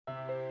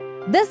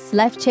This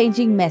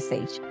life-changing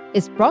message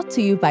is brought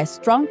to you by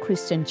Strong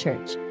Christian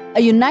Church, a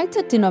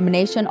united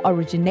denomination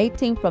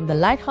originating from the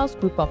Lighthouse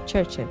Group of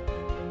Churches,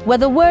 where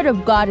the Word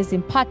of God is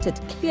imparted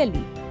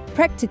clearly,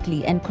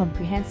 practically, and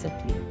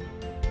comprehensively.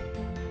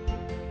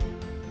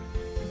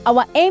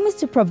 Our aim is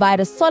to provide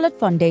a solid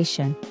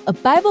foundation, a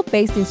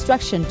Bible-based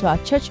instruction to our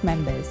church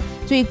members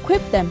to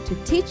equip them to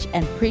teach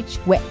and preach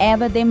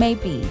wherever they may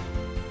be.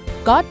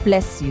 God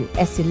bless you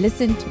as you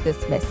listen to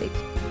this message.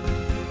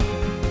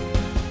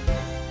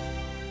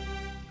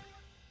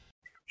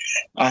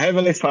 Our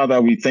Heavenly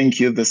Father, we thank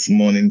you this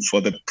morning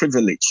for the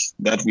privilege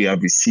that we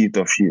have received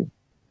of you.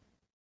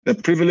 The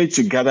privilege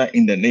to gather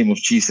in the name of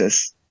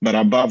Jesus, but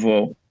above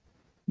all,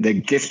 the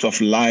gift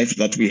of life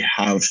that we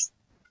have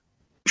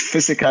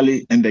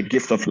physically and the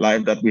gift of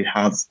life that we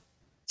have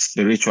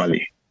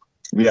spiritually.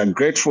 We are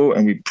grateful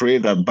and we pray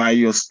that by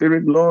your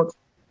Spirit, Lord,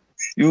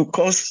 you will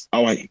cause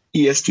our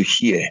ears to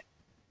hear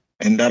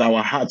and that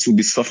our hearts will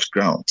be soft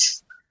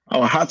grounds.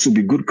 Our hearts will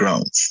be good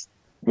grounds,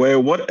 where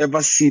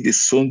whatever seed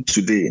is sown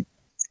today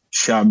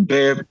shall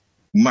bear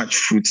much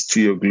fruit to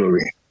your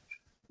glory.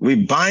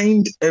 We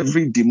bind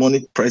every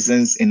demonic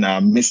presence in our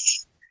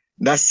midst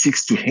that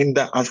seeks to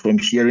hinder us from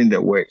hearing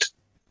the word.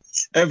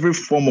 Every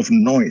form of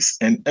noise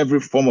and every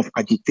form of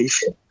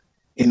agitation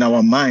in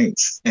our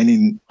minds and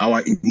in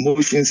our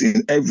emotions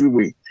in every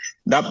way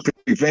that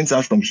prevents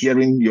us from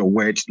hearing your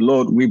word,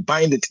 Lord, we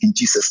bind it in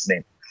Jesus'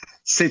 name.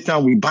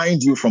 Satan, we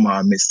bind you from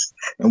our midst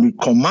and we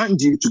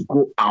command you to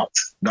go out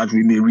that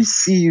we may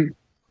receive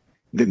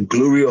the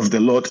glory of the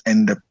Lord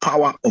and the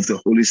power of the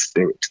Holy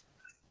Spirit.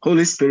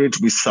 Holy Spirit,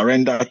 we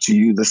surrender to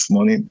you this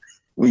morning.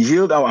 We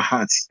yield our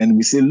hearts and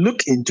we say,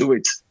 look into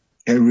it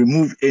and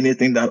remove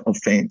anything that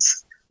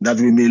offends, that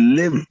we may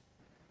live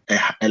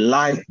a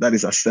life that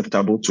is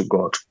acceptable to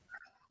God.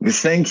 We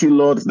thank you,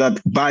 Lord, that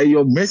by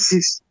your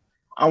mercies,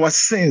 our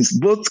sins,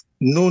 both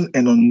known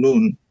and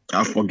unknown,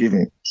 are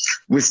forgiven.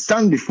 We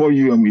stand before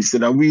you and we say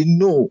that we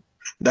know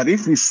that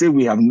if we say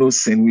we have no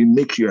sin, we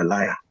make you a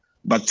liar.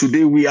 But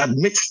today we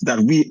admit that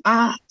we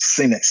are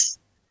sinners.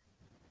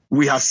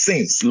 We have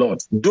sins, Lord.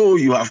 Though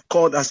you have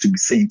called us to be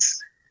saints,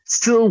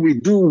 still we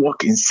do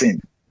walk in sin.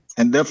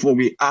 And therefore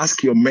we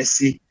ask your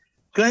mercy,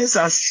 cleanse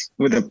us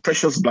with the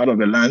precious blood of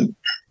the Lamb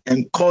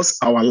and cause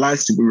our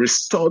lives to be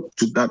restored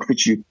to that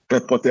which you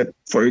purported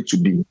for it to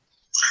be.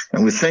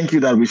 And we thank you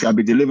that we shall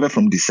be delivered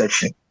from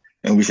deception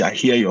and we shall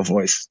hear your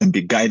voice and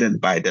be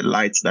guided by the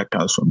light that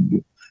comes from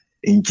you.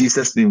 In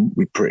Jesus' name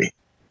we pray.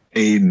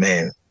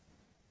 Amen.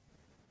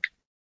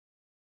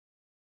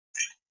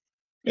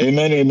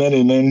 Amen, amen,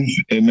 amen,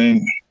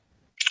 amen.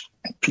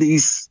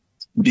 Please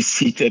be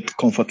seated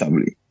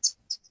comfortably.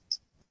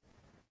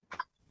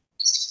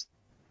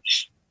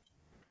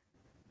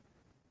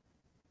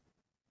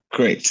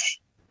 Great.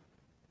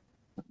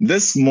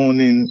 This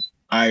morning,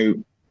 I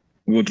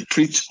would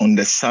preach on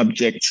the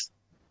subject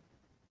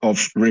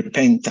of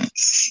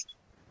repentance.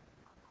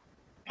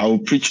 I will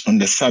preach on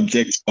the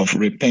subject of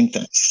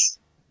repentance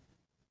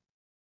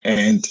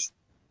and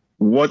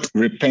what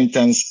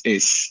repentance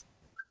is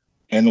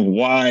and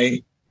why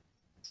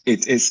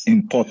it is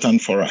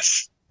important for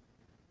us.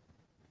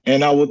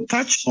 And I will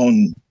touch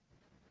on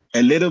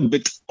a little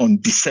bit on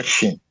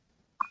deception,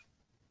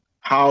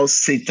 how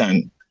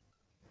Satan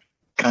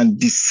can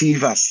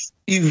deceive us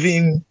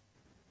even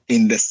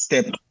in the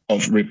step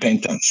of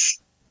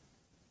repentance.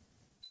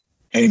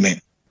 Amen.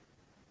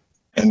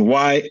 And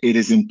why it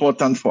is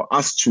important for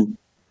us to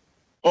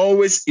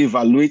always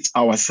evaluate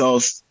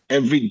ourselves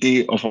every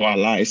day of our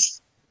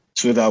lives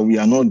so that we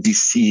are not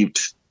deceived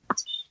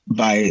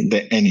by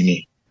the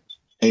enemy.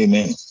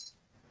 Amen.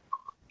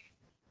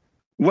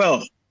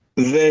 Well,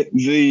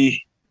 the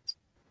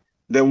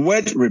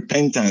word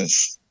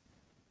repentance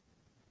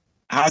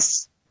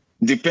has,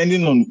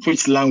 depending on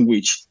which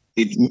language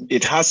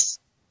it has,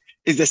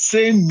 it's the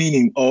same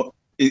meaning,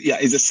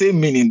 it's the same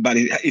meaning, but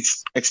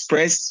it's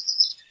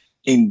expressed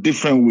in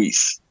different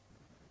ways.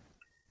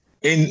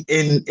 In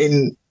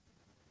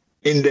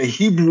the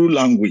Hebrew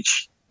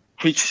language,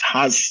 which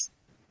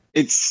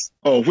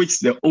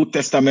the Old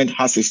Testament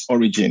has its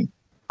origin,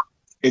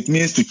 it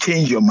means to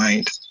change your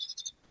mind.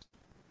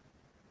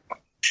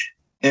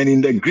 And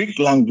in the Greek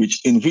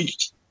language, in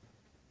which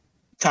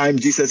time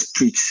Jesus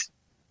preached,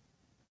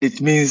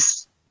 it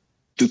means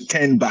to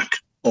turn back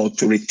or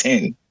to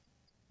return.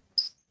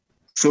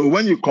 So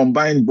when you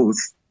combine both,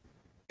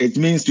 it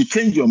means to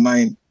change your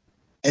mind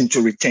and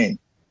to return.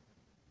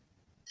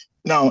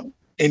 Now,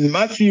 in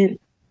Matthew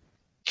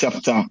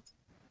chapter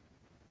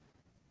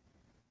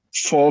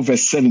 4,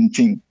 verse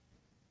 17,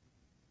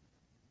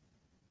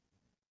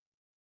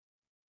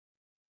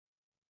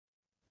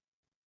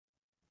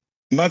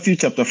 Matthew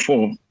chapter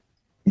 4,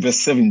 verse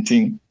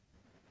 17,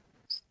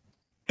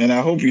 and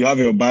I hope you have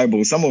your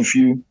Bible. Some of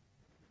you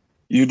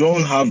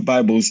don't have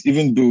Bibles,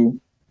 even though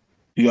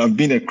you have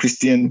been a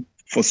Christian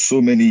for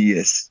so many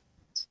years.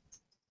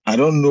 I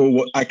don't know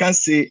what I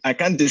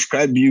can't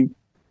describe you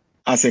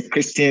as a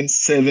Christian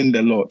serving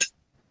the Lord,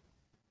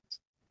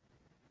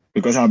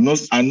 because I'm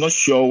not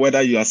sure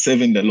whether you are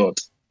serving the Lord.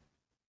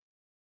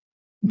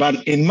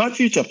 But in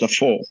Matthew chapter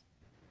 4,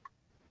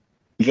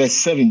 verse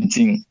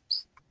 17,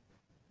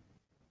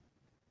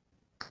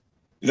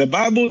 the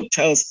Bible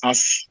tells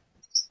us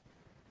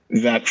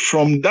that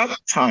from that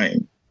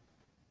time,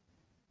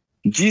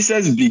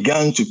 Jesus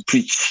began to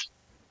preach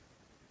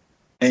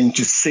and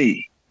to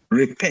say,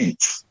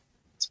 repent,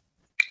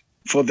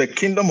 for the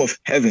kingdom of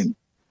heaven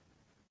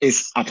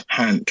is at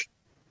hand.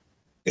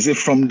 He said,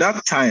 from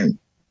that time,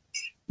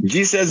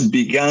 Jesus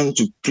began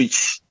to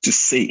preach, to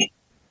say,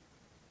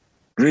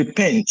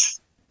 repent,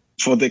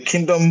 for the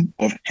kingdom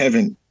of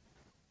heaven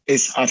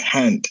is at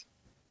hand.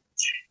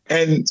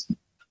 And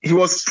he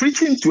was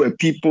preaching to a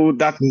people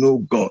that know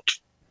God.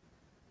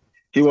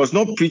 He was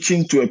not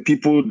preaching to a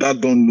people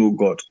that don't know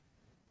God.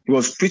 He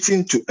was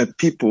preaching to a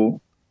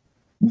people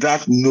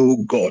that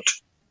know God.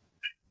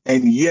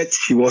 And yet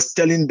he was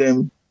telling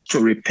them to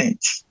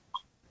repent.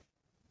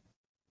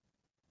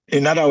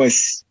 In other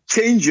words,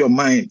 change your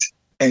mind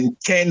and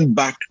turn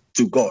back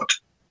to God,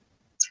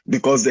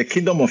 because the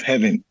kingdom of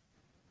heaven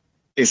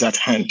is at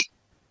hand.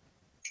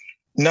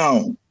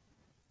 Now,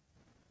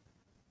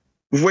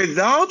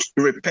 without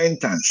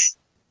repentance,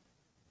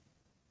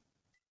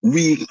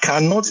 we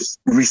cannot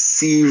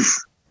receive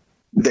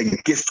the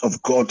gift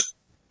of God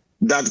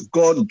that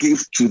God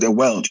gave to the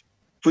world,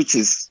 which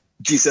is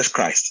Jesus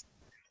Christ.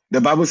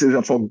 The Bible says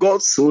that for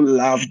God so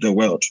loved the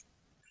world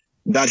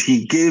that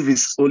he gave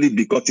his only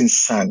begotten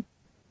Son,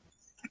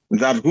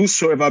 that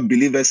whosoever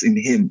believeth in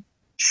him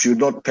should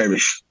not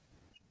perish,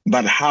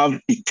 but have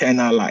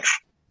eternal life.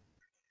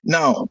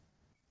 Now,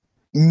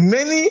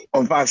 many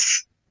of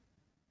us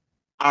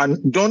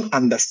don't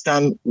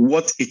understand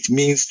what it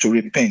means to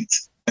repent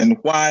and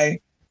why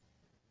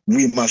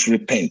we must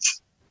repent.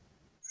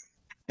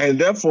 And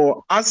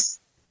therefore, as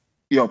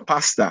your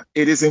pastor,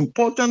 it is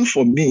important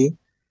for me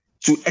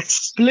to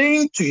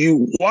explain to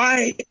you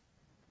why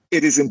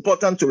it is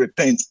important to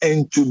repent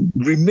and to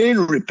remain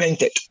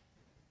repented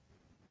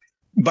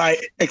by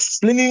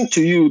explaining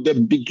to you the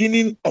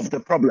beginning of the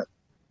problem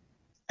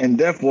and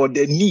therefore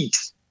the need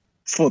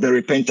for the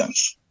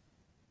repentance.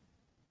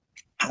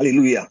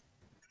 Hallelujah.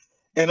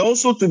 And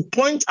also to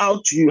point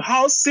out to you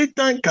how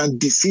Satan can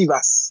deceive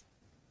us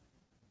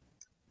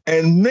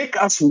and make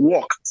us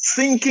walk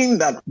thinking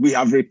that we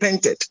have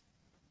repented,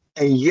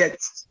 and yet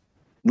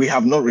we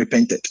have not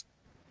repented.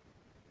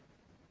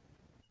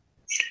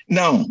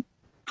 Now,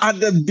 at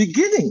the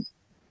beginning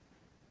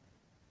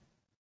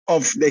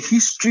of the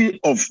history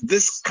of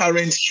this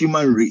current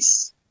human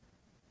race,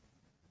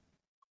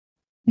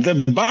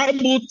 the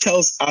Bible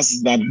tells us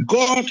that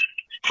God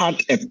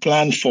had a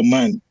plan for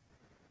man,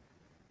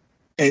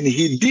 and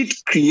he did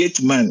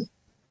create man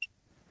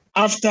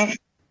after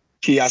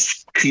he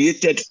has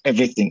created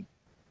everything.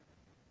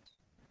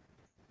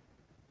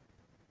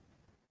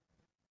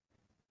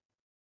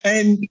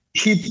 And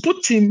he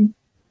put him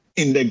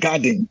in the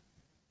garden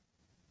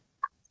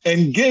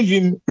and gave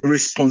him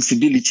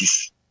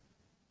responsibilities.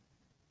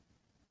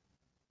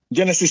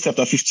 Genesis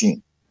chapter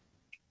 15.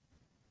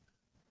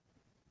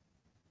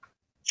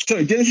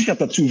 Sorry, Genesis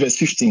chapter 2, verse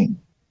 15.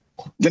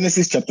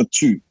 Genesis chapter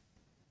 2,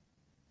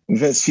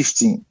 verse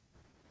 15.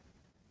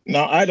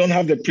 Now, I don't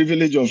have the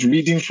privilege of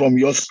reading from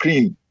your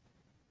screen,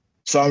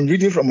 so I'm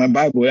reading from my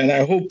Bible, and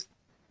I hope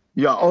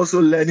you are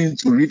also learning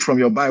to read from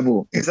your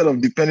Bible instead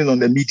of depending on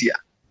the media.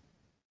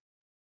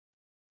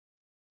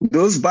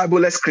 Those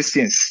Bible-less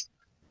Christians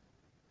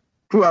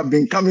who have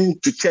been coming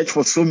to church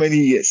for so many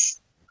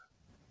years,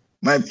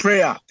 my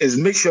prayer is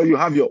make sure you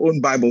have your own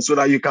Bible so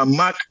that you can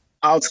mark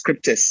out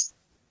scriptures.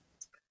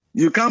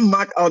 You can't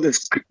mark out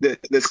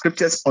the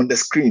scriptures on the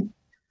screen.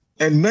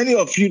 And many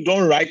of you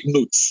don't write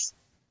notes.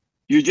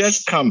 You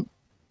just come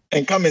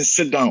and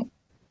sit down.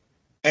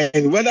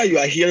 And whether you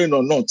are hearing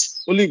or not,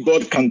 only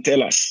God can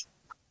tell us.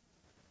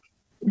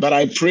 But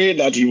I pray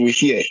that you will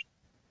hear.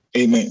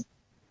 Amen.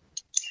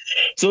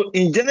 So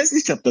in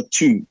Genesis chapter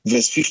 2,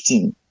 verse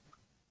 15,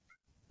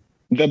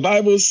 the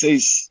Bible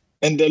says,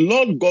 and the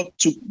Lord God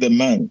took the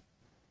man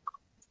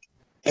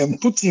and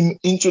put him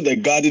into the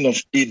Garden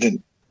of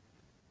Eden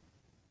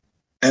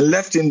and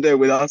left him there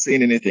without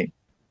saying anything.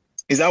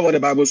 Is that what the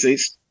Bible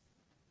says?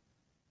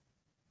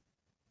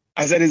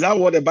 I said, is that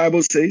what the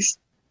Bible says?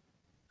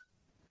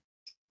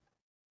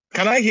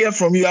 Can I hear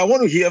from you? I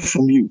want to hear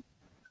from you.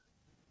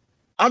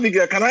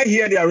 Abigail, can I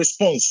hear their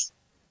response?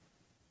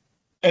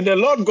 And the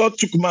Lord God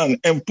took man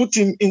and put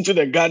him into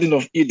the Garden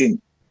of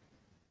Eden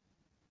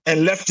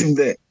and left him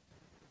there.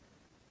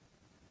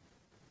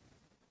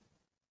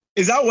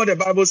 Is that what the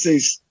Bible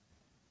says?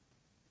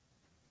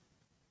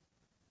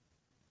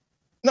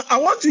 Now, I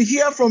want to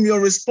hear from your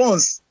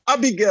response.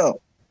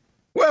 Abigail,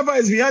 whoever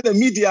is behind the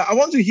media, I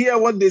want to hear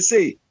what they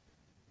say.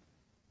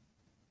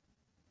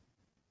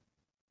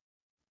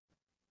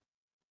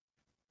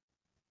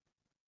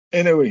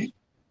 Anyway.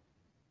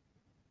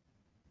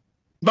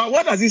 But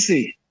what does he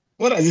say?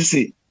 What does he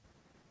say?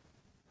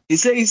 He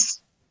says,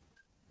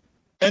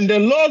 and the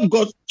Lord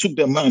God took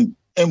the man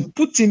and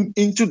put him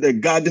into the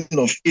Garden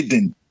of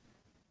Eden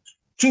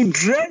to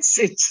dress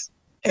it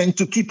and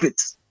to keep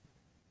it.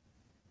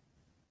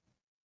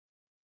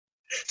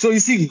 So you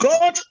see,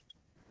 God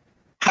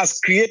has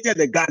created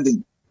the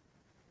garden.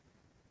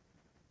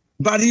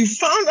 But he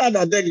found out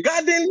that the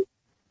garden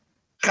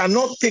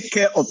cannot take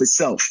care of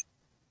itself.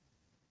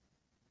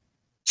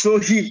 So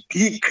he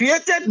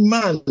created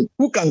man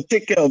who can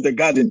take care of the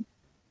garden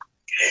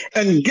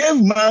and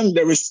gave man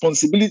the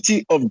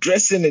responsibility of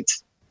dressing it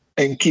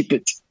and keep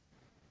it.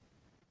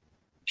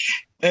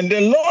 And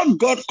the Lord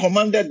God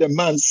commanded the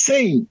man,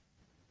 saying,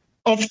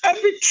 of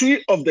every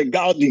tree of the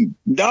garden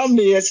thou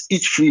mayest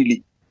eat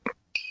freely,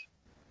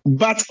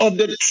 but of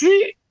the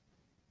tree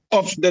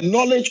of the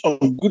knowledge of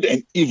good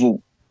and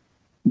evil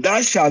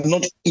thou shalt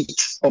not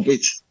eat of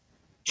it.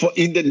 For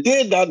in the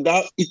day that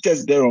thou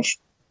eatest thereof,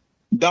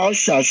 thou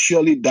shalt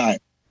surely die.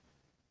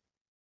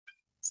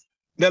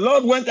 The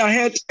Lord went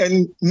ahead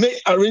and made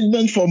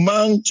arrangement for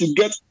man to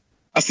get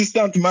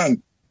assistant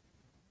man.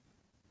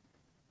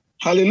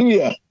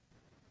 Hallelujah.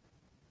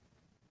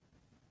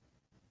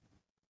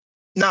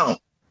 Now,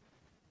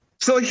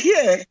 so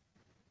here,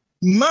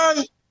 man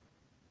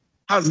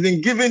has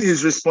been given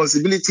his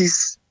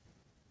responsibilities,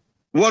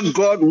 what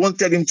God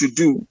wanted him to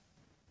do,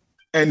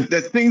 and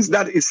the things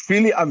that is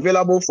freely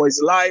available for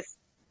his life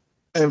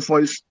and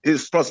for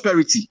his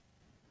prosperity.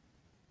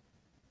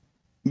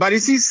 But you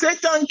see,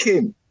 Satan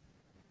came.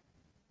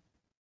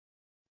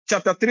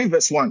 Chapter 3,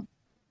 verse 1.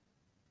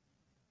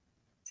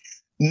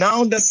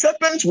 Now the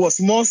serpent was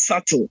more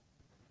subtle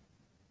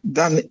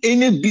than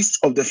any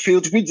beast of the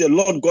field which the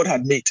Lord God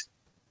had made.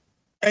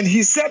 And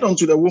he said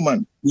unto the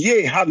woman,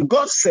 yea, had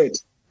God said,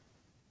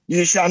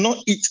 ye shall not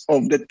eat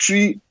of the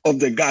tree of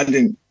the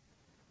garden.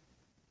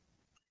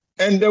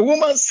 And the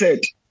woman said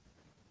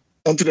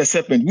unto the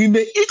serpent, we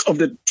may eat of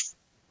the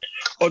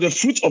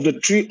fruit of the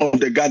tree of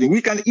the garden.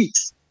 We can eat.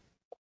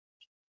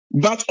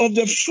 But of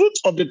the fruit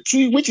of the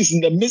tree which is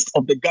in the midst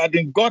of the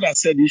garden, God has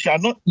said, ye shall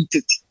not eat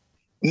it,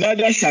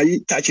 neither shall ye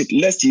touch it,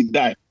 lest ye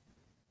die.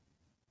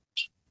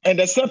 And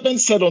the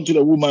serpent said unto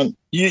the woman,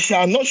 ye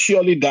shall not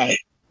surely die.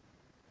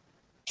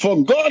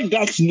 For God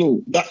doth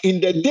know that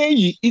in the day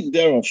ye eat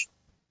thereof,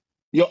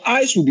 your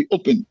eyes will be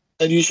opened,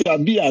 and you shall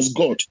be as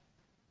God,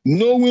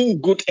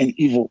 knowing good and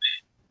evil.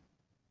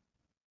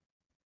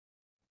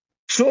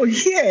 So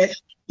here,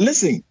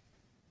 listen,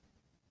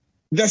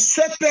 the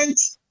serpent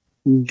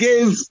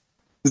gave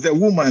the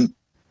woman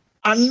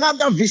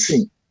another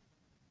vision.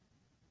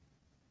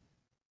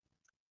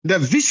 The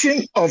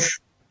vision of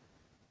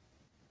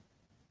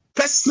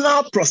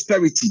personal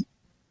prosperity.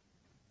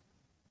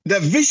 The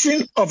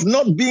vision of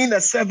not being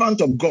a servant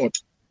of God.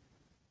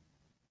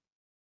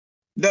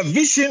 The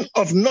vision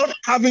of not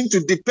having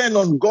to depend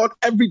on God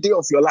every day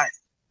of your life.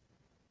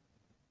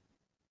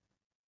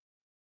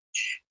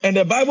 And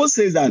the Bible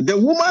says that the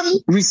woman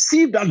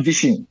received that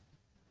vision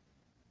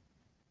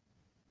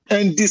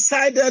and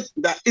decided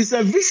that it's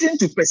a vision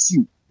to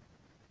pursue.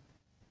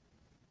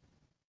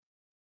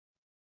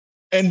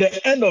 And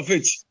the end of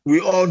it,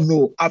 we all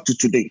know up to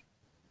today.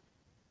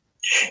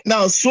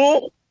 Now,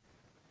 so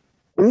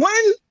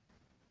when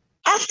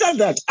after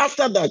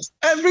that,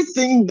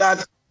 everything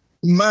that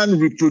man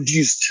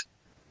reproduced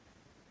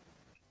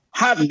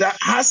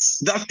has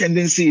that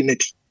tendency in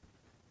it.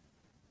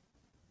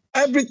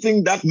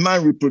 Everything that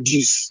man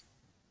reproduced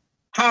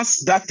has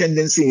that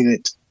tendency in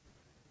it.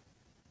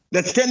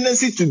 The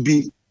tendency to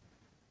be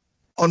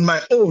on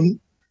my own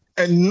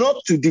and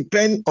not to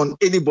depend on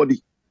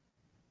anybody.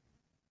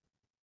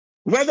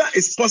 Whether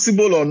it's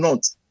possible or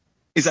not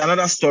is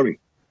another story.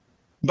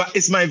 But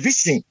it's my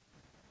vision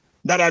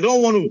that I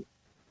don't want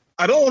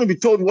to be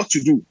told what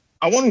to do.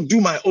 I want to do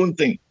my own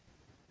thing.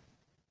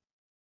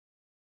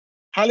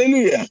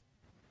 Hallelujah.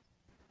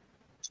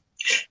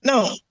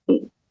 Now,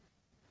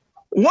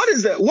 what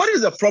is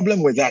the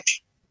problem with that?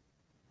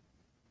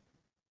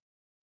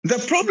 The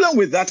problem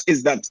with that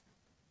is that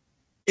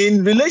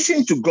in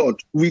relation to God,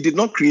 we did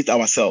not create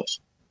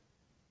ourselves.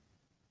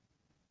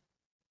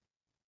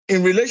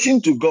 In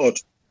relation to God,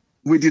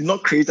 we did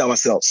not create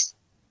ourselves.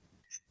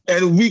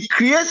 And we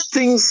create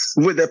things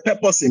with a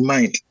purpose in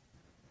mind.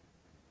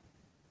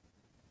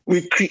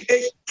 We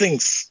create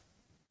things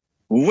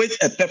with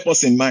a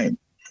purpose in mind.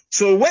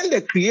 So when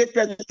the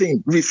created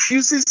thing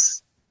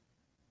refuses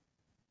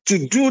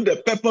to do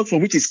the purpose for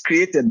which it's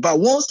created, but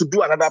wants to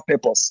do another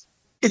purpose,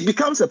 it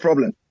becomes a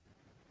problem.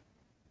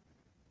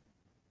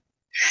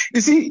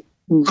 You see,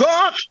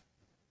 God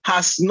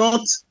is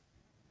not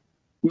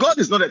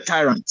a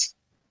tyrant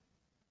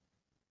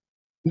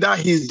that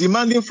he's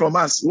demanding from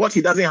us what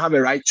he doesn't have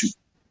a right to.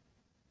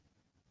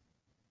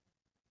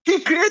 He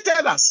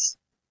created us,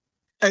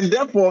 and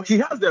therefore he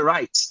has the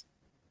right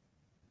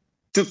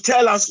to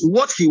tell us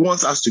what he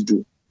wants us to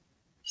do.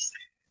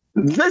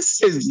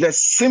 This is the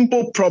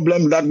simple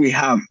problem that we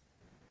have,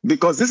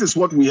 because this is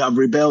what we have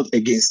rebelled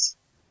against,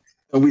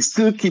 and we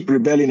still keep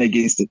rebelling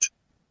against it.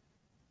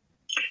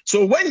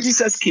 So when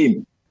Jesus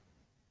came,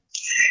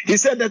 he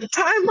said the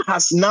time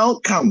has now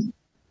come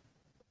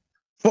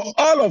for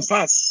all of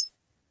us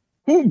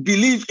who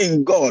believe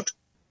in God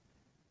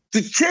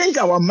to change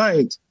our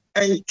mind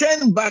and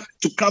turn back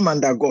to come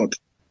under God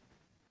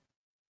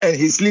and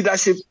his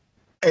leadership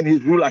and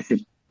his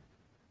rulership.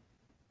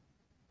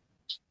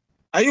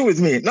 Are you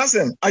with me?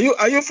 Nassim, are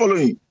you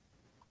following?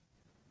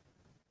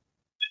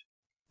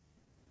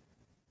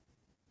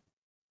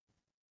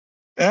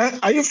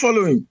 Are you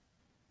following?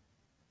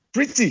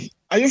 Pretty,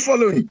 are you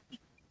following?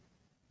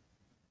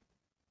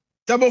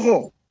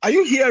 Taboho, are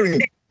you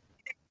hearing?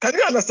 Can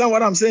you understand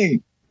what I'm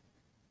saying?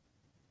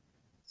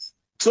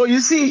 So you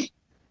see,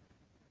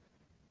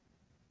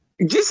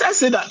 Jesus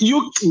said that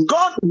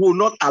God will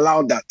not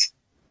allow that.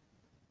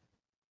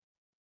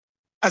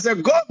 I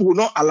said, God will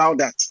not allow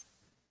that.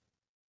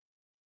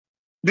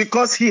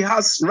 Because he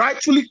has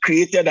rightfully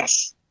created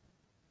us.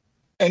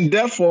 And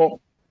therefore,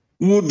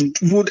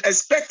 would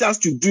expect us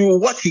to do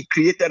what he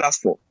created us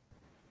for.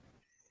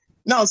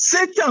 Now,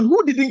 Satan,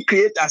 who didn't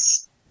create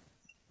us,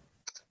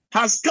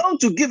 has come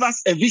to give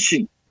us a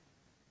vision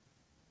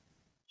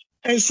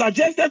and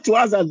suggested to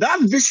us that that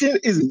vision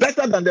is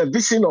better than the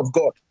vision of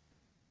God.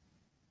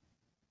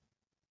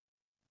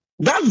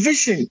 That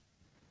vision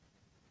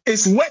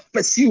is worth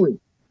pursuing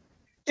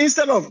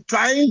instead of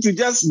trying to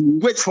just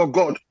wait for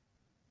God.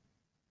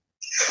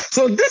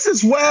 So this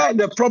is where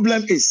the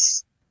problem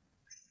is.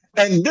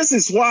 And this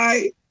is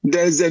why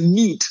there is a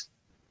need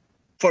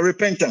for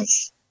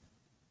repentance.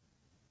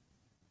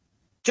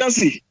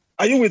 Chelsea,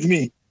 are you with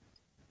me?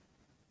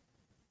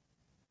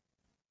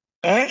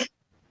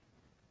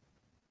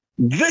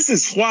 This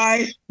is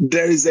why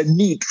there is a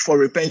need for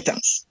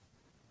repentance.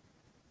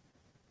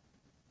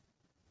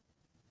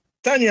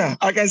 Tanya,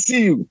 I can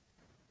see you.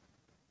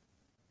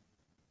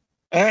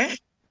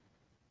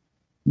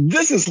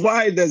 This is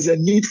why there's a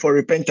need for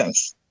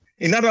repentance.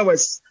 In other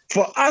words,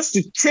 for us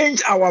to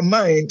change our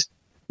mind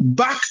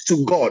back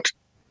to God.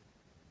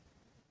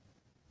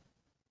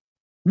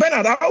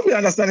 Bernard, I hope you're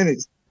understanding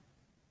it.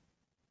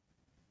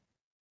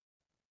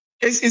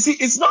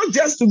 It's not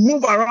just to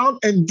move around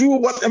and do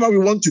whatever we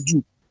want to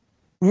do.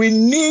 We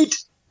need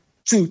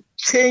to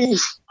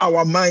change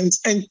our minds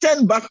and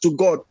turn back to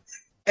God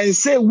and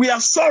say, we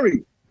are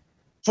sorry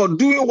for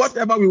doing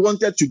whatever we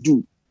wanted to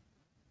do.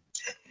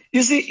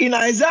 You see, in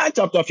Isaiah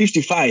chapter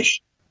 55,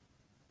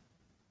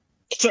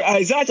 so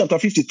Isaiah chapter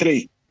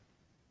 53,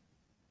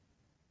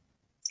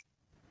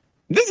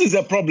 this is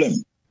a problem.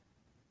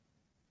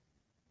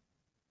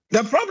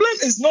 The problem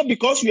is not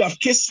because we have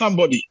kissed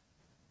somebody.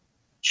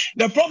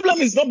 The problem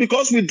is not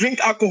because we drink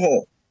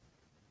alcohol.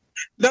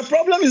 The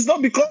problem is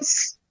not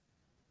because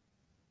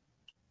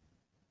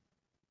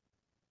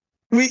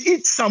we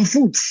eat some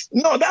foods.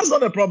 No, that's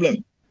not the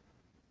problem.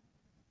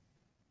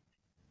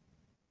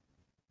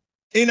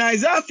 In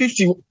Isaiah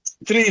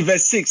 53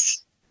 verse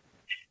 6,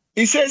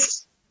 it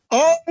says,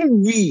 all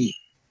we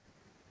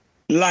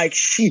like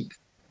sheep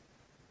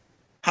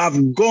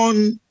have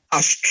gone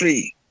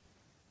astray.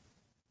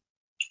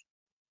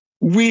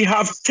 We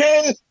have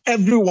turned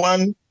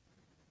everyone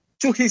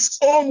to his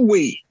own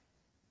way.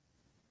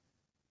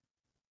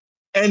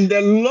 And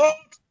the Lord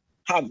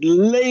had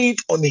laid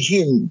on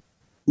him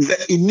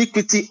the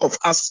iniquity of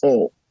us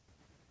all.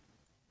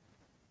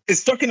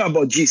 It's talking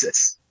about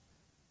Jesus.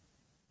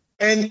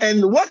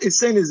 And what it's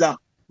saying is that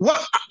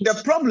what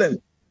the problem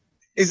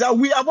is that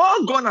we have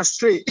all gone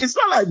astray. It's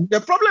not like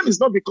the problem is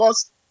not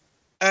because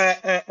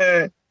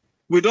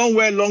we don't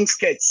wear long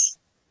skirts.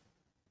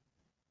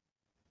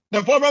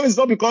 The problem is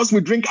not because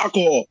we drink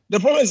alcohol. The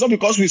problem is not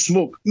because we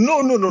smoke.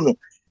 No.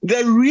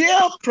 The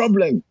real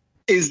problem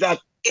is that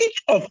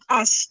each of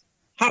us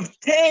have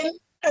turned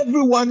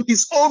everyone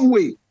his own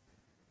way.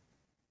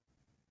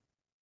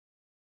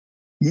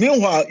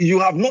 Meanwhile, you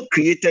have not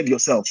created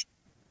yourself.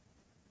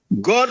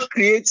 God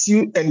creates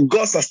you and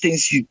God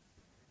sustains you.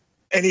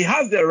 And he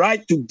has the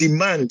right to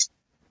demand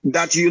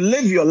that you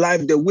live your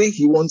life the way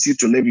he wants you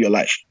to live your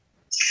life.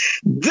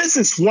 This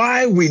is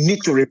why we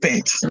need to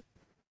repent.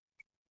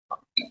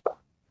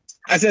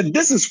 I said,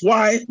 this is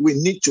why we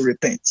need to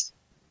repent.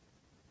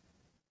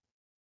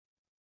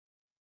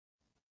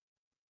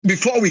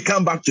 Before we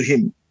come back to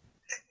him.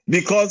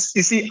 Because,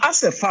 you see,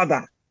 as a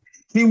father,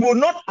 he will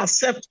not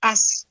accept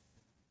us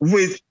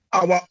with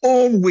our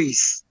own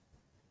ways.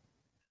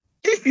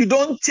 If you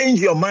don't change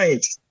your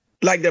mind,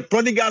 like the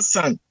prodigal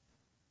son,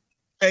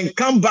 and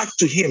come back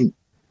to him,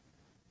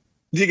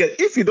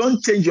 if you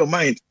don't change your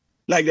mind,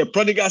 like the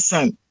prodigal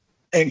son,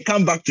 and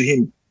come back to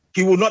him,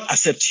 he will not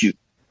accept you.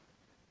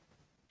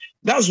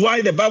 That's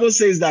why the Bible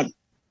says that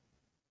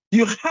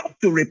you have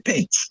to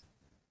repent.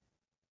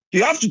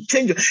 You have to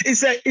change.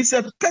 It's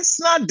a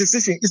personal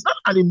decision. It's not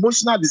an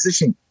emotional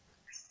decision.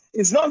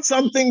 It's not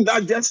something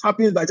that just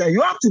happens by chance.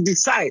 You have to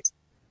decide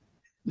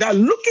that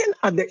looking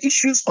at the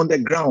issues on the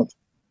ground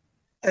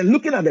and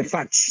looking at the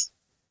facts,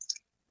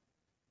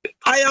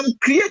 I am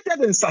created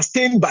and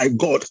sustained by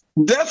God.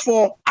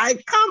 Therefore, I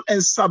come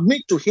and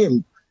submit to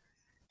him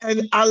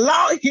and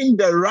allow him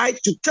the right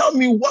to tell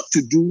me what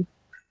to do,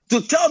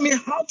 to tell me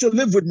how to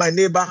live with my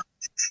neighbor,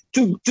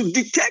 to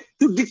dictate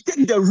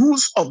the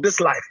rules of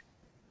this life.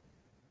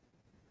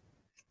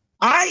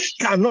 I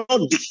cannot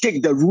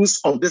dictate the rules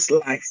of this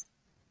life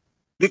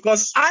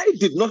because I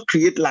did not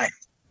create life.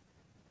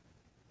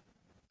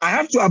 I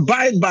have to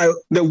abide by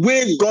the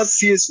way God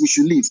says we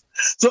should live.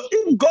 So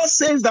if God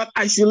says that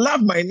I should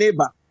love my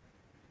neighbor,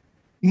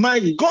 My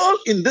goal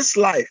in this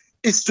life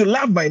is to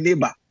love my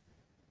neighbor.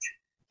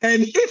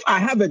 And if I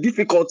have a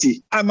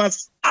difficulty, I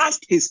must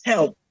ask his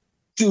help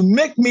to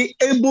make me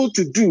able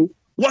to do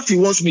what he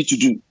wants me to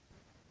do.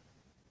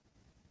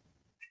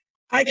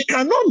 I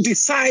cannot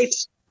decide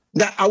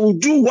that I will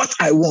do what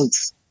I want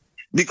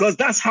because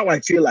that's how I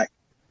feel like.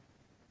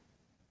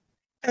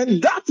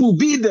 And that will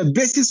be the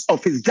basis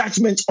of his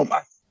judgment of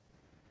us.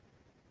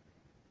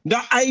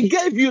 That I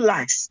gave you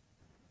life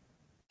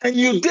and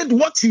you did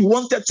what you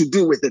wanted to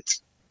do with it.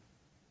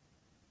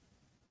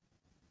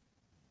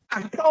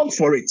 Account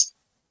for it.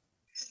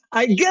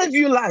 I gave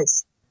you life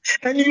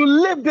and you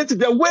lived it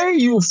the way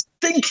you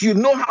think you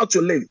know how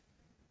to live.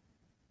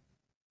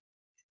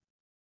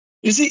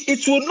 You see,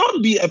 it will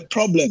not be a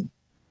problem.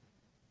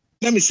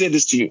 Let me say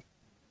this to you.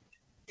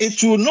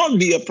 It will not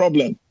be a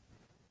problem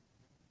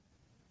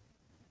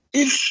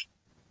if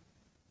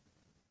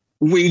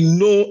we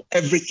know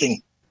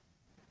everything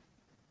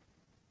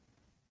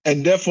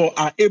and therefore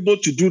are able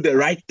to do the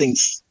right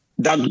things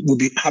that will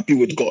be happy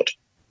with God.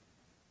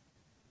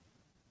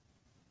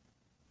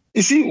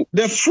 You see,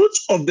 the fruit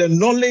of the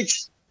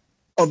knowledge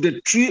of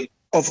the tree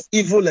of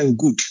evil and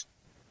good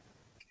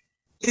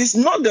is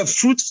not the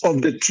fruit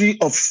of the tree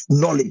of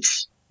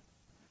knowledge.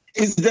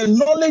 It's the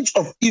knowledge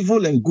of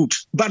evil and good.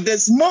 But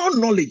there's more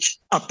knowledge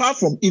apart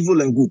from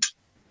evil and good.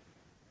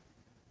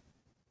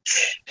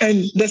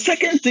 And the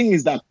second thing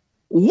is that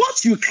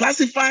what you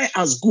classify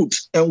as good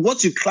and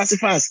what you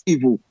classify as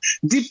evil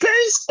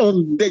depends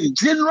on the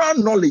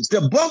general knowledge,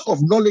 the bulk of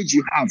knowledge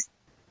you have,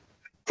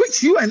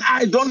 which you and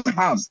I don't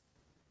have.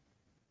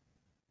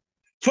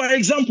 For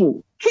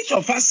example, which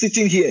of us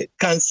sitting here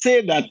can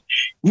say that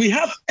we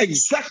have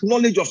exact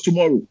knowledge of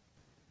tomorrow?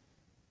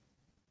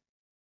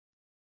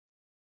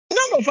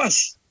 None of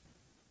us.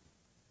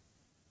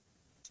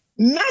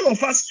 None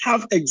of us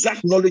have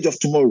exact knowledge of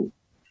tomorrow.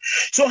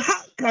 So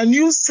how can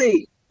you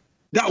say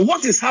that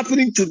what is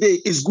happening today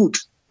is good?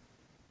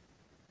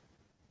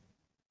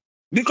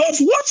 Because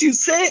what you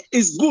say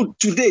is good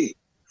today,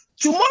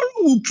 tomorrow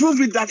will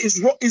prove it that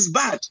is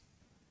bad.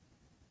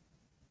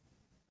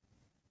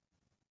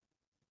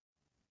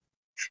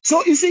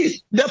 So you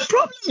see, the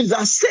problem is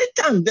that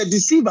Satan, the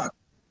deceiver,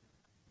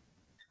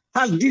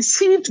 has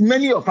deceived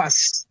many of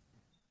us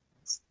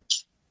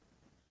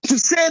to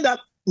say that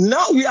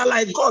now we are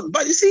like God.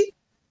 But you see,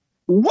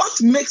 what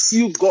makes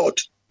you God?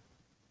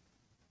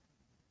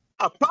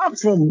 Apart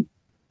from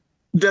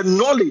the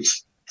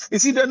knowledge, you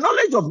see, the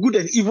knowledge of good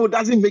and evil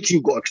doesn't make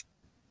you God.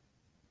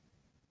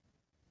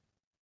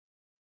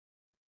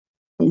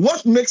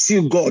 What makes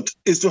you God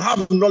is to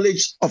have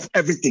knowledge of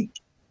everything.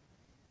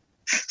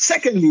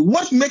 Secondly,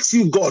 what makes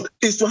you God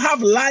is to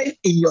have life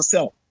in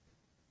yourself.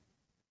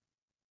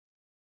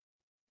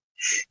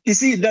 You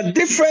see, the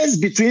difference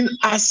between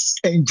us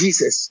and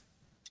Jesus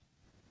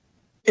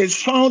is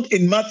found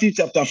in Matthew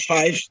chapter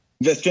 5,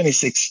 verse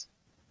 26.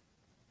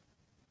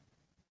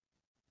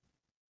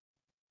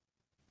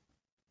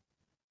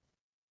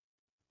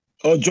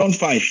 Or John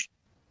 5.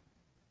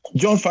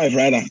 John 5,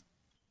 rather.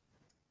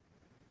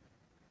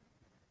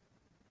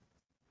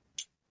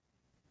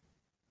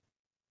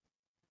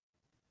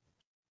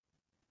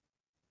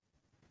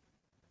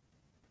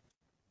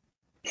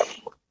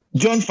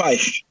 John 5.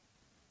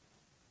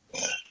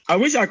 I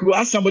wish I could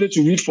ask somebody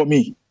to read for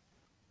me.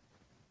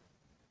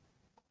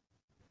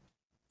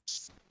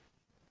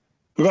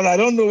 Because I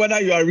don't know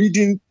whether you are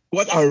reading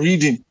what I'm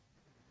reading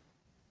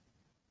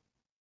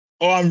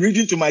or I'm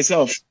reading to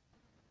myself.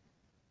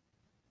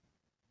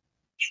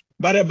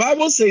 But the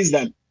Bible says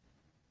that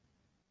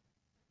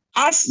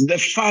as the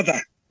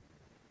Father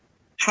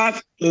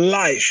had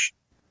life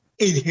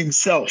in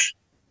himself.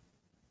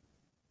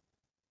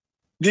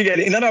 Do you get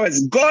it? In other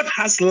words, God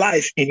has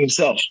life in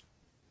himself.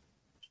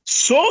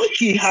 So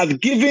he has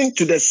given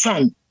to the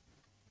Son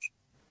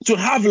to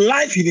have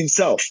life in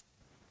himself.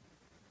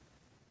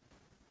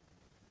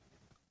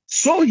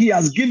 So he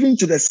has given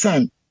to the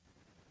Son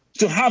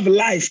to have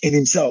life in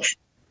himself.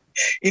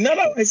 In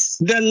other words,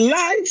 the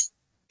life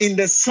in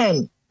the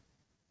Son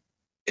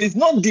is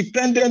not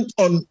dependent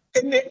on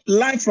any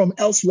life from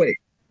elsewhere.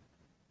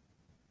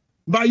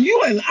 But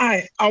you and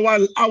I,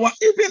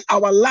 even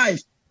our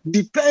life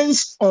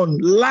depends on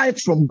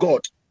life from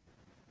God.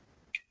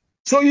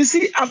 So you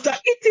see, after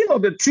eating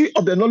of the tree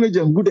of the knowledge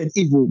of good and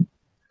evil,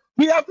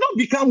 we have not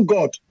become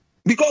God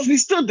because we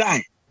still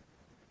die.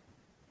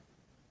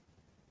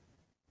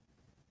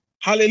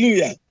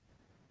 Hallelujah.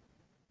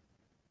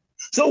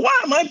 So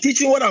why am I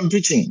preaching what I'm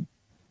preaching?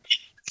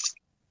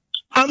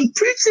 I'm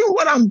preaching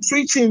what I'm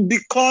preaching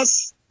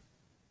because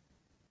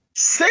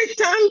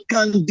Satan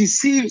can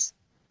deceive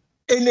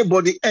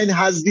anybody and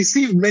has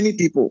deceived many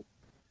people.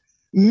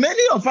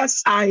 Many of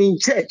us are in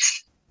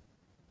church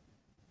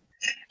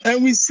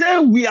and we say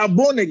we are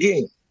born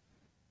again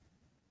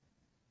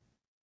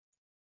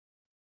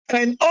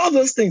and all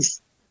those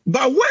things.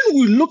 But when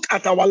we look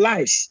at our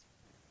lives,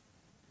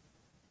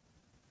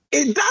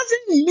 it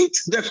doesn't meet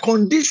the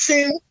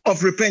condition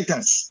of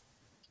repentance.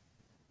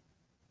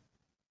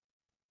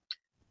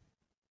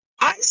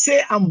 I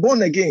say I'm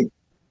born again,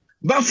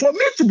 But for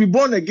me to be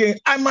born again,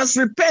 I must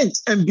repent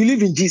and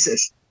believe in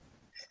Jesus.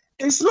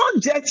 It's not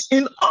just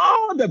in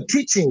all the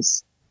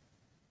preachings.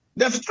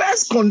 The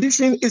first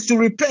condition is to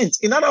repent.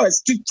 In other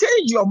words, to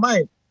change your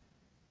mind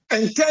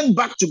and turn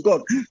back to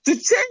God. To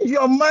change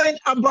your mind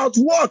about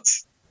what?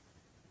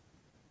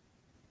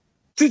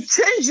 To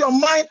change your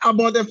mind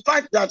about the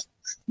fact that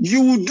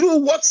you will do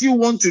what you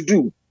want to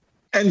do,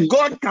 and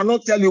God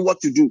cannot tell you what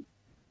to do.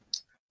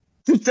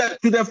 To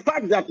the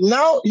fact that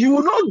now you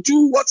will not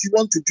do what you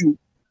want to do,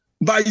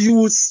 but you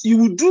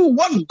will do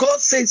what God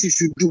says you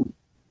should do.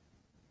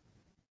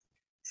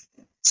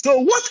 So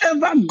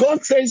whatever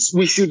God says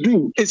we should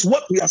do is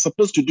what we are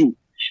supposed to do.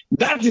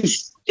 That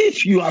is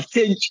if you have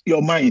changed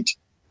your mind.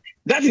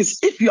 That is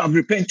if you have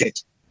repented.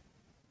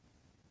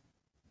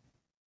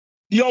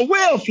 Your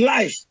way of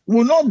life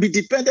will not be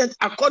dependent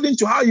according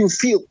to how you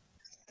feel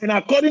and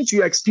according to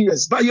your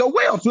experience, but your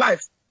way of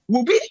life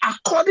will be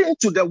according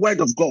to the word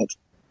of God.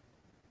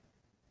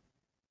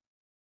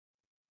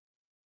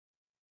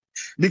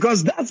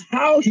 Because that's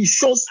how he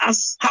shows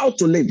us how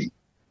to live.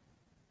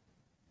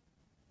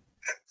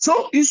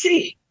 So you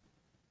see,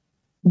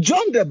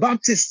 John the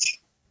Baptist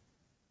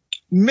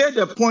made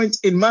a point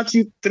in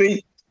Matthew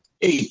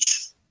 3:8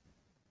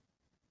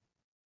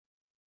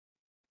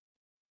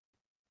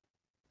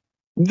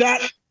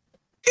 that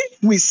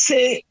if we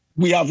say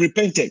we have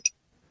repented,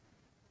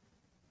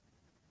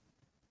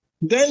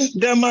 then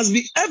there must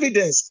be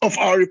evidence of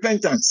our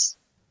repentance.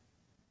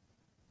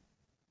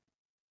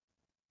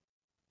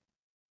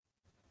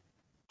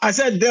 I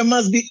said there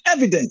must be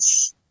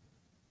evidence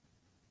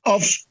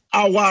of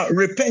our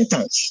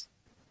repentance.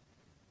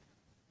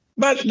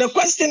 But the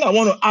question I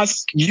want to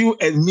ask you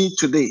and me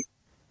today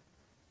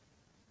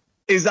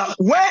is that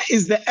where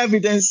is the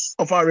evidence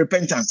of our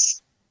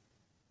repentance?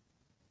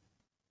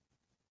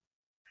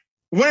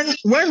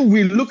 When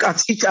we look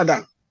at each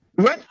other,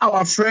 when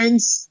our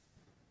friends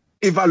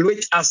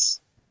evaluate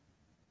us,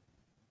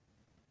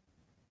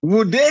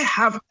 would they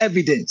have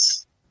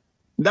evidence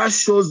that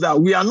shows that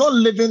we are not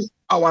living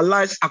our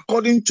lives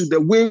according to the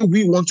way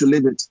we want to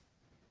live it,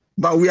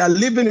 but we are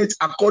living it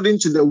according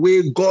to the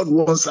way God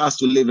wants us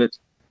to live it?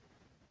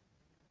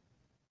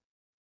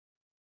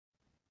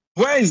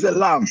 Where is the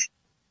love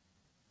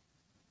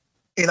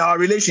in our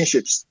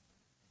relationships?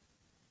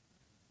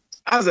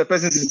 As a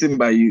person sitting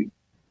by you,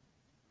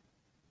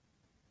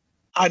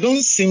 I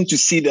don't seem to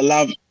see the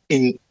love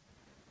in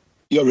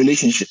your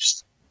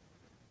relationships.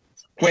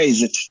 Where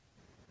is it?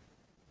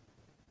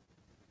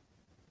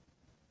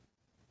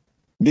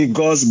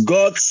 Because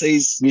God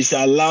says we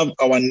shall love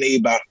our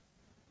neighbor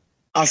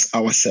as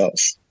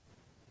ourselves.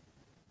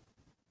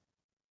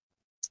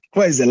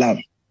 Where is the love?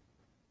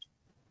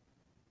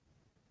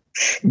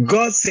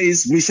 God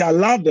says we shall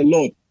love the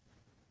Lord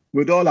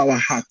with all our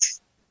heart,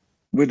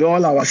 with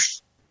all our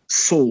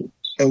soul,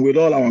 and with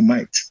all our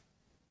might.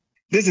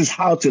 This is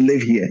how to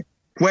live here.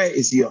 Where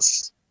is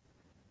yours?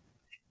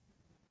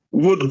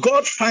 Would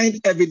God find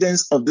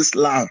evidence of this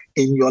love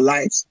in your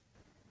lives,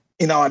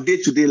 in our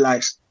day-to-day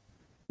lives?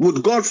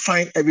 Would God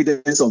find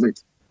evidence of it?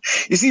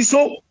 You see,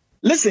 so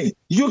listen,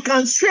 you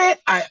can say,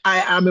 I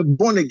am a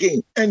born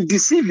again and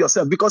deceive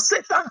yourself, because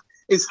Satan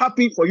is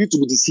happy for you to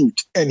be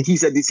deceived, and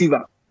he's a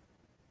deceiver.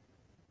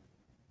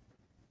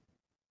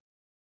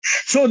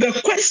 So the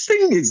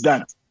question is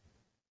that,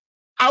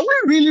 are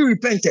we really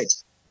repented?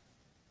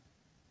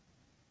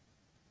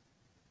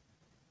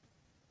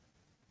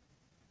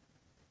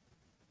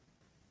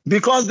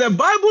 Because the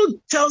Bible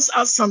tells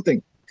us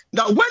something,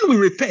 that when we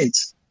repent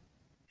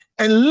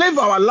and live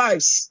our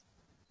lives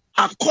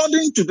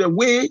according to the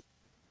way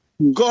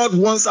God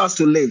wants us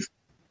to live,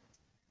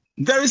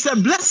 there is a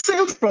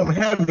blessing from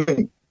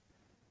heaven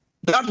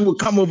that will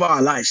come over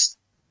our lives.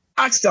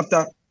 Acts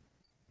chapter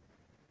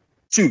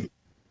 2,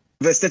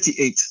 verse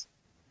 38.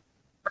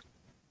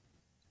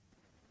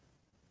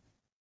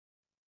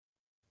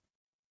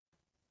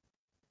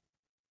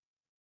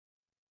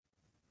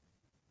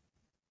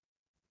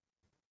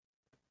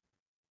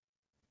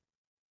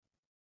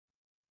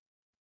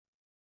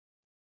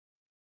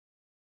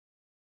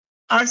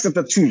 Acts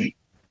chapter 2.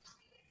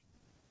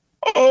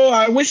 Oh,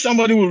 I wish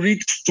somebody would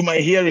read to my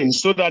hearing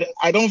so that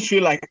I don't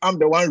feel like I'm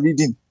the one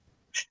reading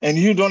and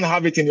you don't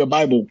have it in your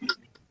Bible.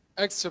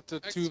 Acts chapter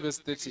 2, verse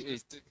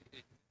 38.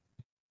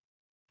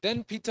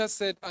 Then Peter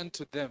said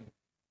unto them,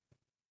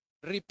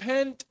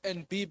 repent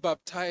and be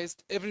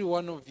baptized, every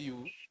one of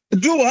you.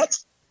 Do what?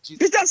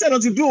 Peter said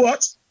unto do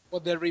what?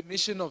 For the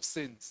remission of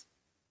sins,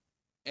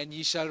 and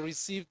ye shall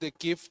receive the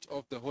gift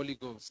of the Holy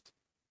Ghost.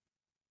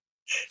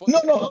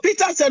 No.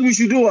 Peter said we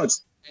should do what?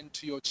 And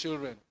to your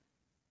children,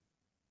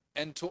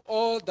 and to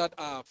all that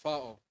are far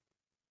off,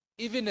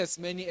 even as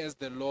many as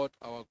the Lord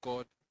our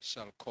God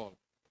shall call.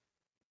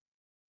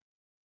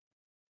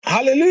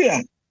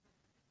 Hallelujah.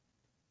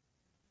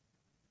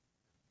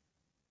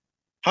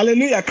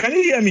 Hallelujah. Can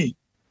you hear me?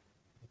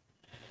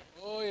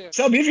 Oh, yeah.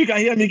 So if you can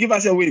hear me, give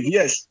us a wave.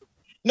 Yes.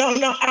 Now,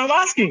 I'm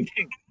asking,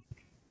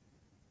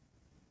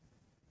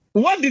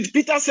 what did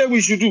Peter say we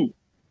should do?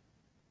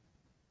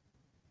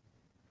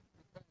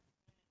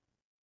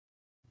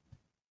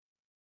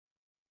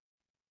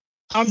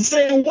 I'm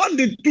saying, what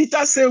did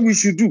Peter say we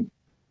should do?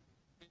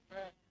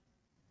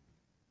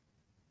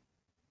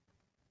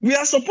 We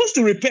are supposed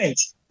to repent.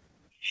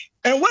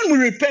 And when we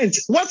repent,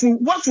 what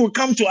will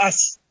come to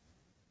us?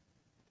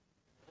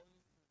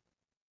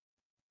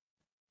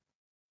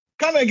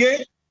 Come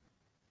again.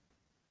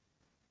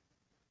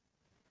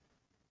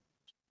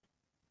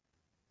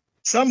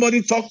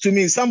 Somebody talk to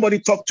me. Somebody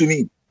talk to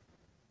me.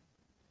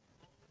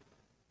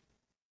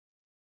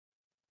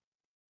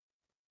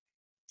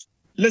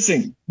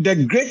 Listen,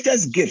 the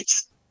greatest gift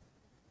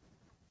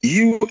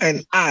you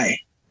and I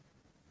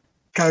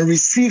can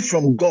receive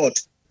from God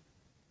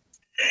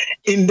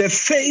in the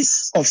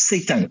face of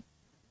Satan.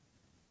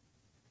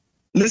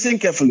 Listen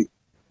carefully.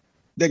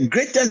 The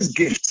greatest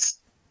gift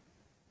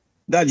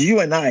that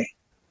you and I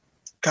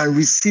can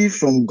receive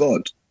from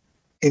God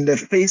in the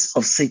face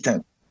of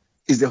Satan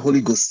is the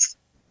Holy Ghost.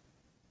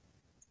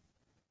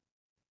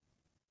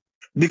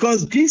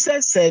 Because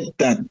Jesus said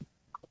that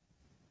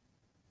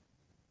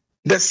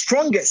the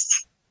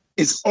strongest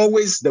is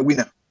always the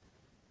winner.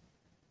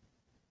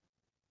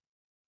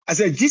 I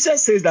said,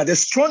 Jesus says that the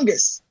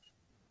strongest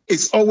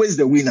is always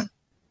the winner.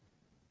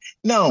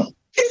 Now,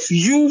 if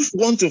you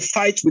want to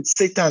fight with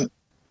Satan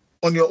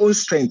on your own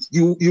strength,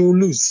 you will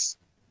lose.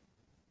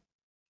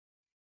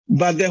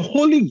 But the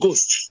Holy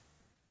Ghost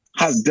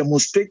has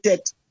demonstrated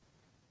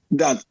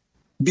that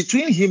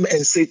between him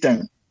and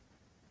Satan,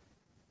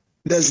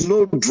 there's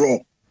no draw.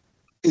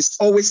 It's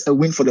always a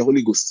win for the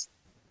Holy Ghost.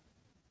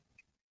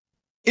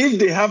 If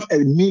they have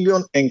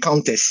 1,000,000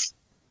 encounters,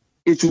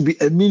 it will be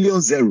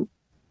 1,000,000.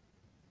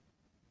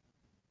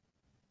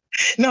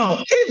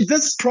 Now, if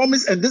this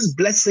promise and this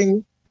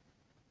blessing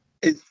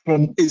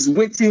is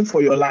waiting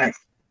for your life,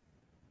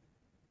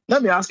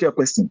 let me ask you a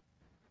question.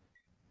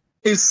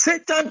 If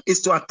Satan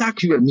is to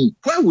attack you and me,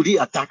 where would he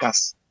attack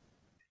us?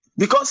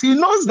 Because he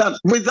knows that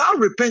without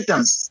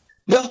repentance,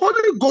 the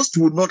Holy Ghost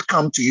will not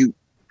come to you.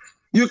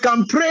 You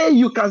can pray,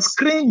 you can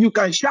scream, you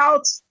can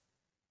shout,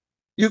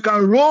 you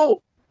can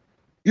roll,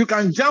 you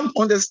can jump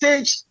on the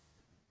stage,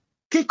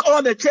 kick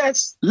all the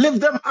chairs, lift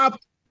them up,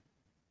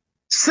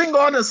 sing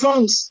all the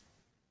songs.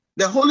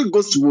 The Holy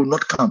Ghost will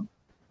not come.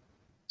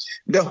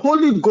 The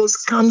Holy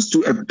Ghost comes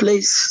to a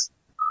place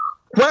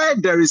where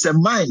there is a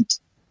mind,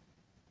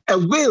 a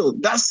will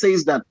that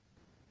says that,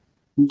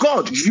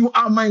 God, you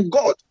are my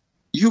God.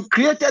 You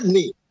created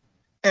me,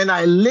 and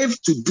I live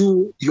to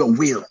do your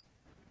will.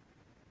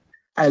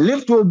 I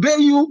live to obey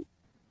you,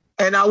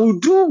 and I will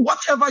do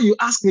whatever you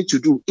ask me to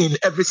do in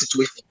every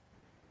situation.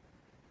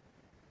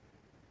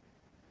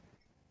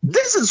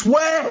 This is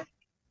where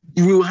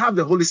you will have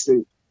the Holy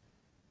Spirit.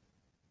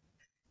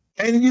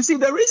 And you see,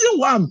 the reason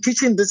why I'm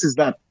preaching this is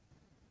that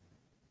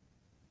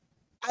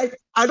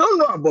I don't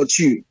know about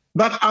you,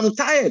 but I'm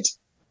tired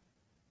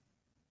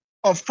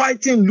of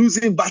fighting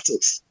losing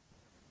battles.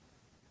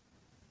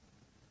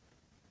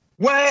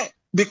 Where,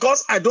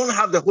 because I don't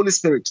have the Holy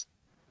Spirit,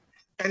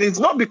 and it's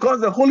not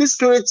because the Holy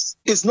Spirit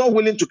is not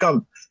willing to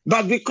come,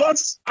 but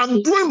because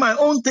I'm doing my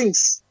own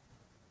things.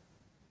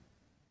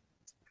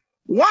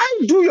 Why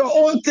do your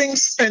own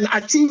things and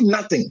achieve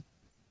nothing?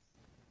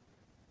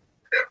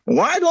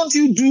 Why don't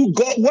you do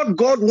what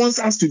God wants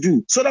us to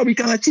do so that we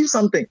can achieve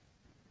something?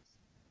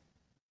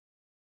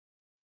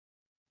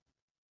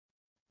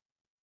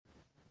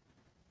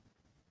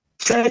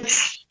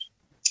 Church,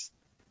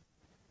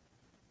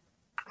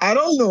 I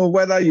don't know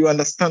whether you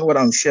understand what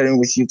I'm sharing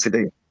with you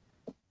today.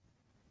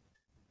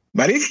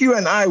 But if you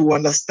and I will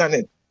understand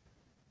it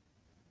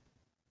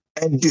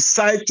and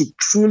decide to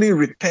truly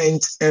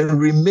repent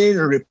and remain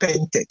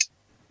repented,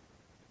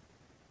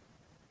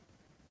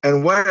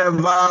 and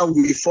wherever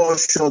we fall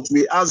short,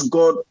 we ask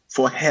God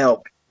for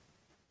help,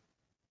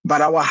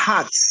 but our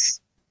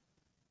hearts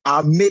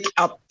are made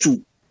up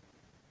to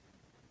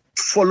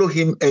follow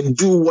him and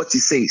do what he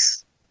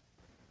says,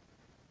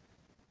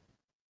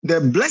 the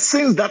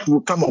blessings that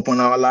will come upon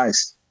our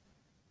lives,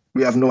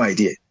 we have no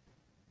idea.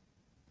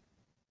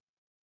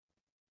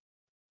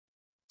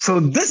 So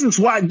this is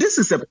why this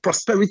is a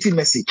prosperity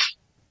message.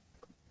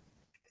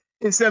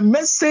 It's a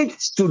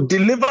message to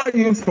deliver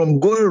you from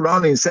going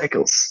around in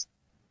circles.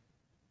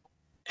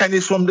 And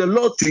it's from the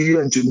Lord to you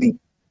and to me,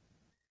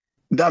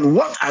 that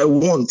what I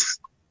want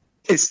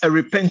is a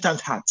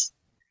repentant heart.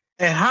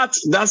 A heart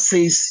that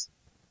says,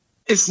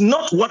 it's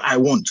not what I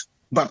want,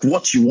 but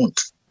what you want.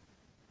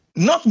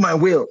 Not my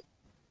will,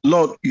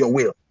 Lord, your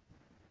will.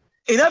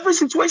 In every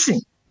situation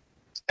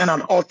and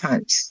at all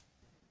times.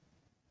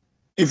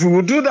 If we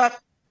will do that,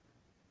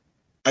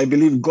 I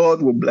believe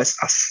God will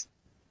bless us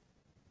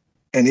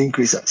and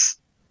increase us.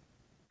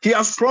 He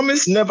has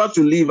promised never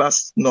to leave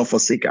us nor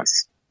forsake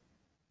us.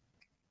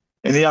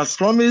 And he has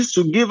promised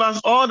to give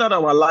us all that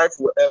our life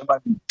will ever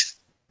need.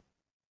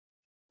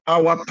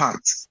 Our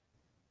part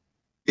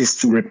is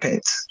to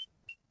repent,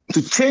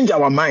 to change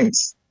our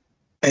minds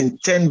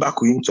and turn back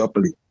to him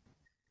properly.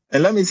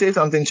 And let me say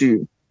something to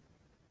you.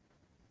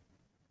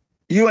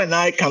 You and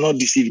I cannot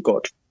deceive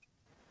God.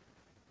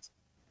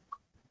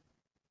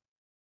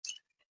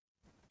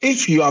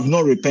 If you have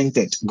not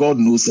repented, God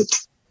knows it.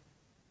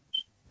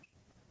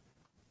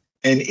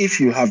 And if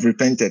you have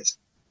repented,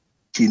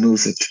 he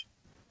knows it.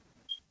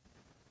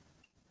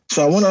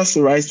 So I want us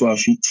to rise to our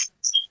feet.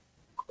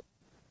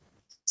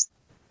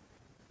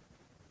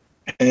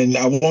 And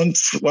I want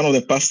one of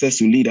the pastors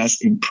to lead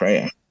us in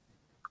prayer.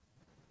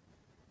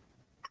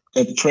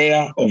 A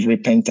prayer of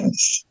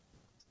repentance.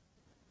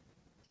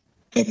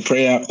 A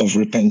prayer of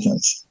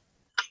repentance.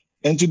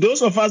 And to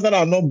those of us that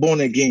are not born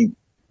again,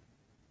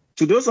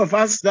 to those of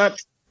us that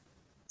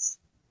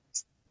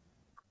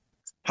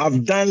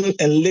have done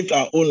and lived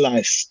our own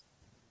lives,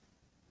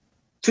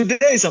 today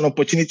is an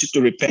opportunity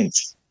to repent.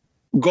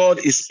 God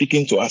is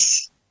speaking to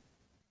us.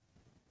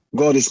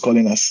 God is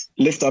calling us.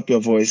 Lift up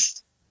your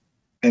voice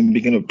and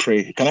begin to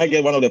pray. Can I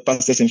get one of the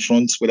pastors in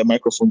front with a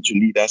microphone to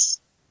lead us?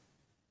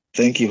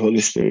 Thank you, Holy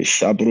Spirit.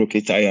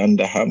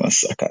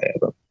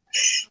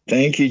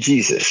 Thank you,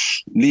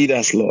 Jesus. Lead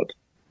us, Lord.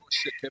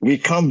 We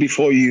come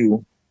before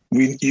you.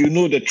 You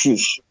know the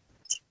truth.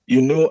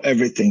 You know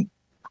everything.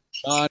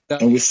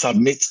 And we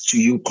submit to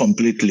you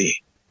completely.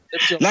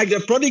 Like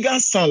the prodigal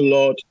son,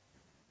 Lord,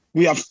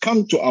 we have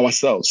come to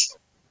ourselves.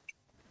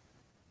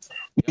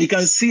 We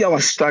can see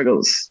our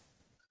struggles.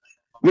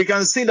 We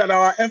can see that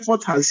our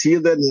effort has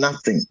yielded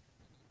nothing.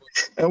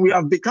 And we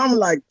have become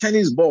like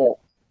tennis ball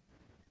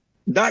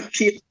that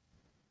keeps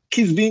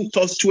being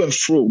tossed to and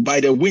fro by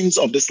the winds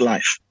of this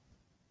life.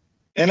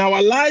 And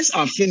our lives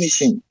are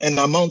finishing and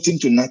amounting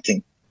to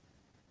nothing.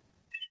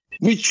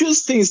 We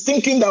choose things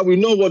thinking that we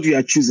know what we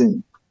are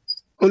choosing,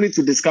 only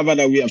to discover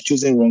that we have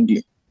chosen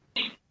wrongly.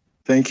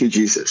 Thank you,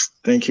 Jesus.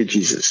 Thank you,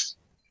 Jesus.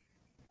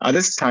 At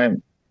this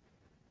time,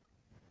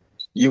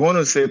 you want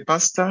to say,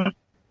 Pastor,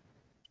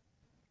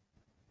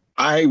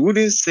 I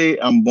wouldn't say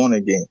I'm born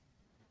again.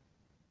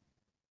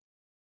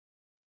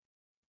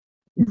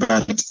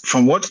 But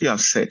from what you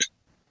have said,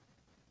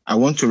 I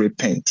want to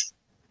repent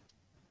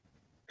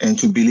and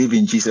to believe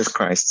in Jesus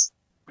Christ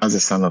as the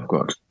Son of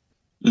God.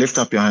 Lift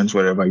up your hands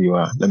wherever you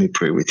are. Let me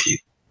pray with you.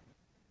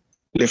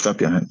 Lift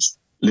up your hands.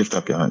 Lift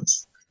up your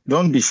hands.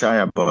 Don't be shy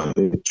about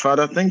it.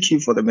 Father, thank you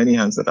for the many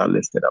hands that are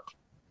lifted up.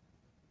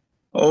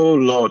 Oh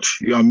Lord,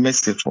 you are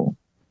merciful.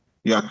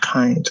 You are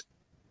kind.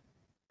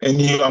 And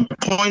you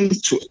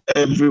appoint to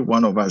every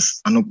one of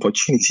us an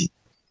opportunity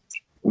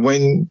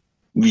when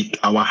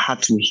our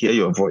heart will hear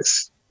your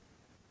voice.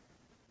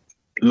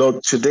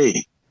 Lord,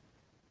 today,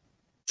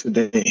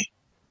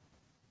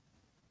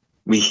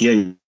 we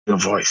hear your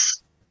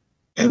voice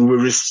and we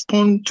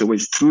respond to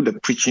it through the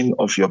preaching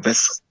of your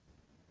vessel.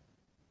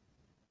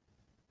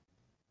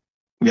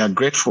 We are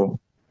grateful.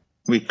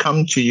 We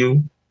come to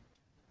you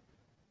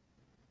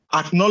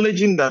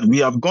acknowledging that we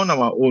have gone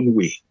our own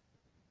way.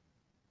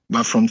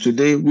 But from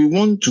today, we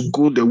want to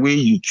go the way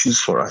you choose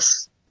for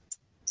us.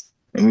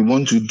 And we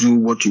want to do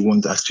what you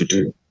want us to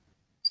do.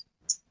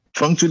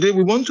 From today,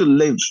 we want to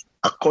live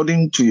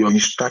according to your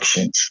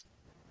instructions.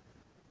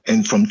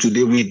 And from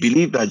today, we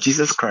believe that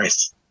Jesus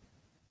Christ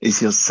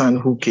is your Son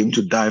who came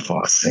to die for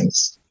our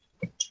sins.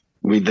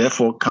 We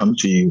therefore come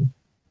to you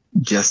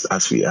just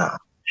as we are.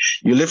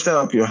 You lifted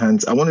up your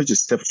hands. I want you to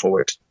step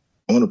forward.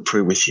 I want to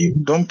pray with you.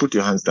 Don't put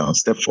your hands down.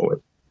 Step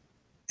forward.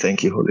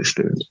 Thank you, Holy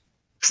Spirit.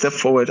 Step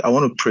forward. I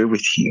want to pray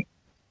with you.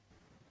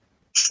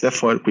 Step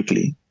forward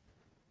quickly.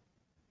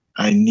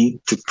 I need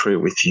to pray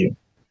with you.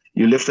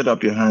 You lifted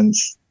up your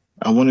hands.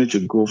 I want you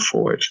to go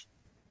forward.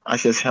 I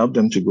just help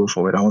them to go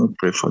forward. I want to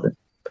pray for them.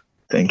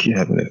 Thank you,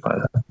 Heavenly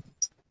Father.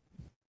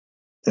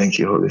 Thank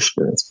you, Holy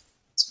Spirit.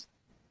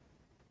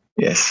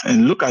 Yes,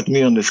 and look at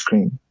me on the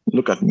screen.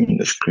 Look at me on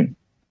the screen.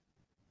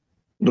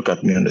 Look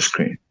at me on the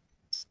screen.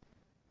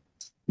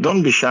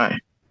 Don't be shy.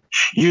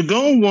 You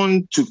don't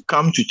want to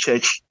come to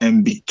church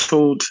and be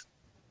told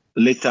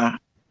later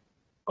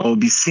or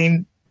be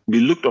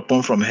looked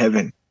upon from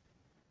heaven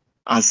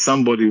as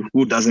somebody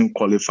who doesn't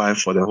qualify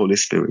for the Holy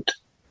Spirit.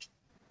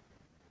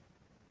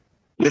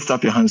 Lift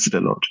up your hands to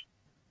the Lord.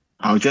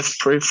 I'll just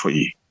pray for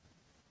you.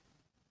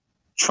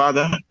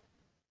 Father,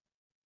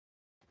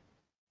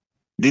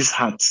 these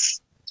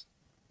hearts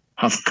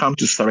have come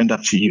to surrender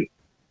to you,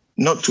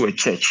 not to a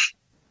church,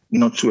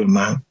 not to a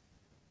man,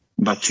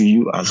 but to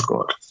you as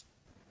God.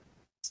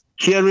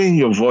 Hearing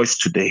your voice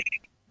today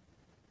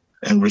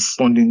and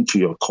responding to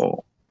your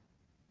call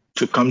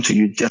to come to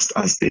you just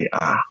as they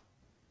are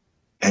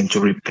and to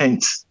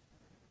repent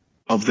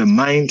of the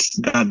minds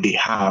that they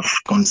have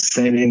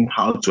concerning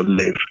how to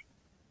live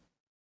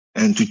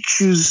and to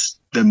choose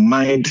the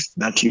mind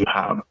that you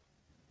have,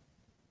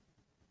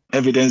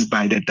 evidenced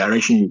by the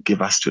direction you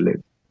give us to live.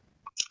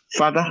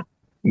 Father,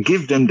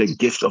 give them the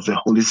gift of the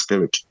Holy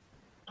Spirit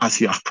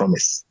as you have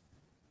promised,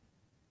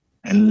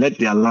 and let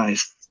their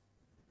lives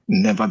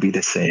never be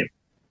the same.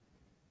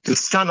 To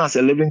stand as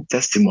a living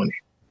testimony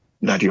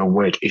that your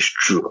word is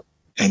true,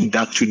 and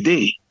that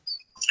today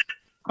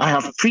I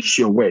have preached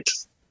your word,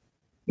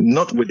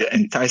 not with the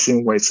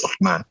enticing words of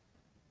man,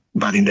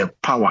 but in the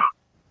power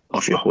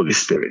of your Holy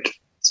Spirit.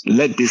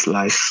 Let this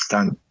life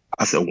stand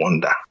as a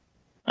wonder.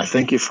 I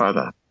thank you,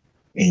 Father,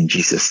 in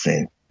Jesus'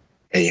 name.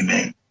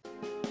 Amen.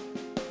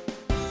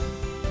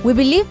 We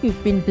believe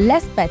you've been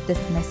blessed by this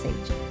message.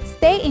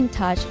 Stay in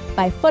touch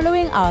by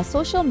following our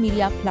social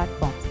media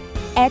platforms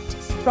at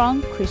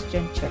Strong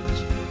Christian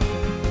Church.